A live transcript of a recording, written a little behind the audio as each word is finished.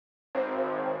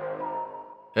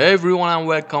Hey everyone, and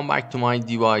welcome back to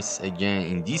MyiDevice again.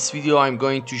 In this video I'm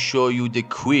going to show you the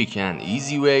quick and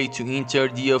easy way to enter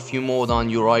DFU mode on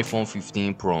your iPhone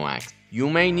 15 Pro Max. You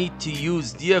may need to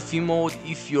use DFU mode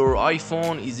if your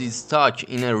iPhone is stuck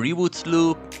in a reboot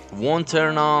loop, won't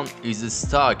turn on, is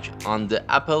stuck on the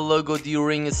Apple logo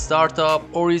during startup,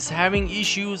 or is having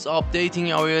issues updating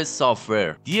iOS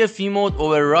software. DFU mode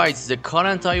overrides the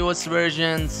current iOS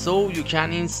version, so you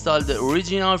can install the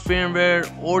original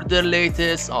firmware or the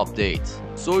latest update.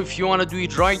 So if you want to do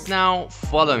it right now,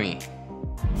 follow me.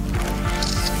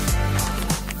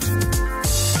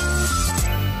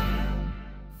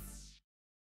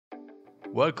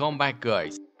 Welcome back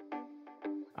guys.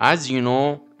 As you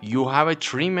know, you have a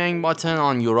three main button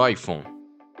on your iPhone: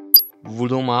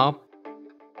 volume up,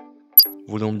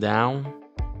 volume down,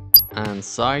 and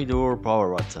side or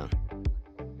power button.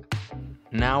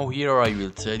 Now here I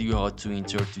will tell you how to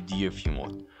enter to DFU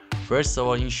mode. First of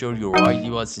all, ensure your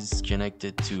iDevice is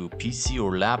connected to PC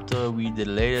or laptop with the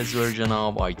latest version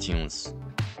of iTunes.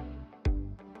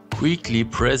 Quickly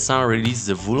press and release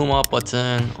the volume up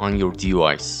button on your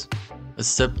device.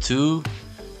 Step 2.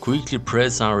 Quickly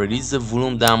press and release the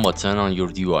volume down button on your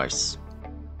device.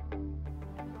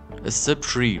 Step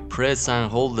 3. Press and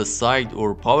hold the side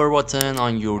or power button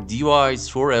on your device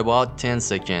for about 10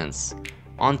 seconds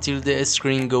until the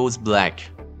screen goes black.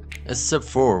 Step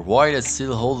 4. While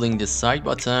still holding the side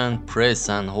button, press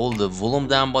and hold the volume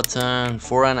down button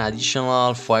for an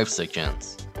additional 5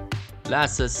 seconds.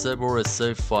 Last step or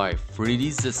step 5.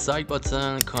 Release the side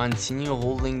button, continue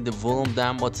holding the volume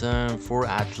down button for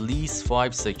at least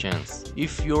 5 seconds.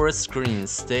 If your screen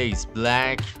stays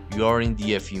black, you are in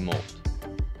DFU mode.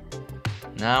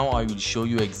 Now I will show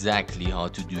you exactly how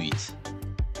to do it.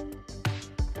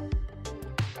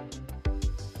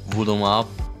 Volume up,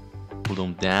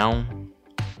 volume down.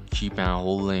 Keep on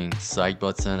holding side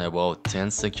button about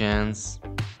 10 seconds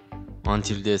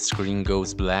until the screen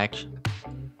goes black.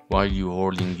 While you're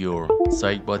holding your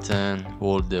side button,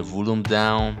 hold the volume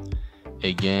down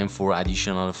again for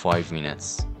additional 5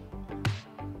 minutes.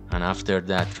 And after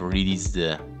that, release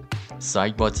the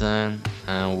side button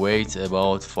and wait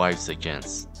about 5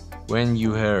 seconds. When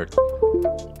you heard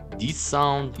this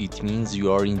sound, it means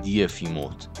you are in DFU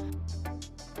mode.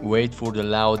 Wait for the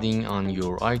loading on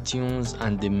your iTunes,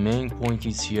 and the main point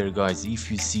is here guys, if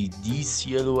you see this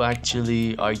yellow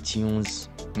iTunes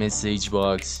message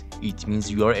box, it means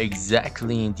you are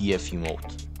exactly in DFU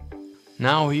mode.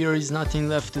 Now here is nothing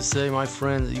left to say, my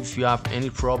friends. If you have any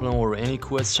problem or any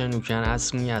question, you can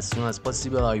ask me as soon as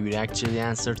possible. I will actually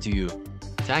answer to you.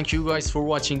 Thank you guys for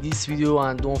watching this video,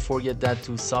 and don't forget that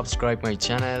to subscribe my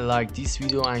channel, like this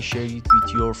video and share it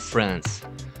with your friends.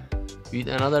 With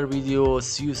another video,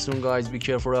 see you soon guys. Be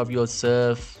careful of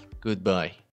yourself.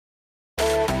 Goodbye.